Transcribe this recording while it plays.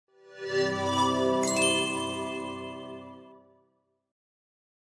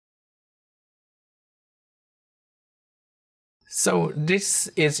So this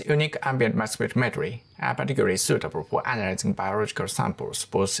is unique ambient mass spectrometry, particularly suitable for analyzing biological samples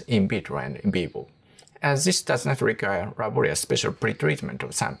both in vitro and in vivo. As this does not require laborious special pretreatment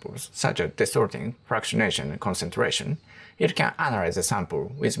of samples, such as desorting, fractionation, and concentration, it can analyze a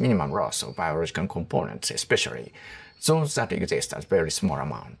sample with minimum loss of biological components, especially those that exist at very small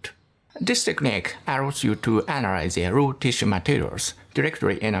amount. This technique allows you to analyze the raw tissue materials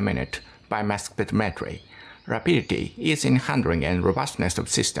directly in a minute by mass spectrometry. Rapidity, ease in handling, and robustness of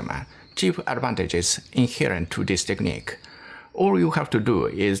system are chief advantages inherent to this technique. All you have to do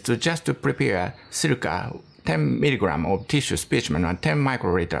is to just prepare circa 10 mg of tissue specimen and 10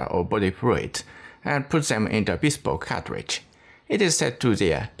 microliter of body fluid and put them into a bespoke cartridge. It is set to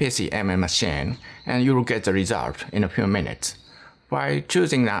the PCM machine and you will get the result in a few minutes. By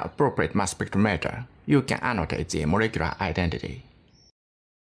choosing the appropriate mass spectrometer, you can annotate the molecular identity.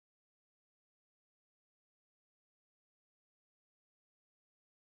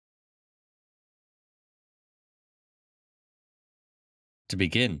 To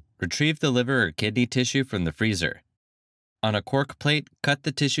begin, retrieve the liver or kidney tissue from the freezer. On a cork plate, cut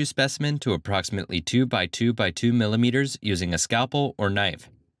the tissue specimen to approximately 2 by 2 by 2 millimeters using a scalpel or knife.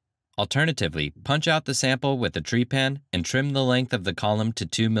 Alternatively, punch out the sample with a trepan and trim the length of the column to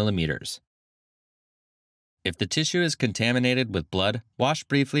 2 millimeters. If the tissue is contaminated with blood, wash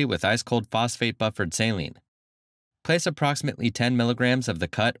briefly with ice-cold phosphate-buffered saline. Place approximately 10 milligrams of the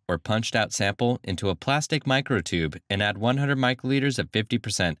cut or punched out sample into a plastic microtube and add 100 microliters of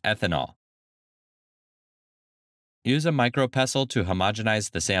 50% ethanol. Use a micropestle to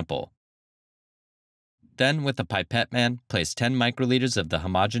homogenize the sample. Then, with a pipette man, place 10 microliters of the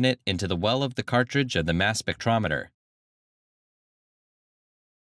homogenate into the well of the cartridge of the mass spectrometer.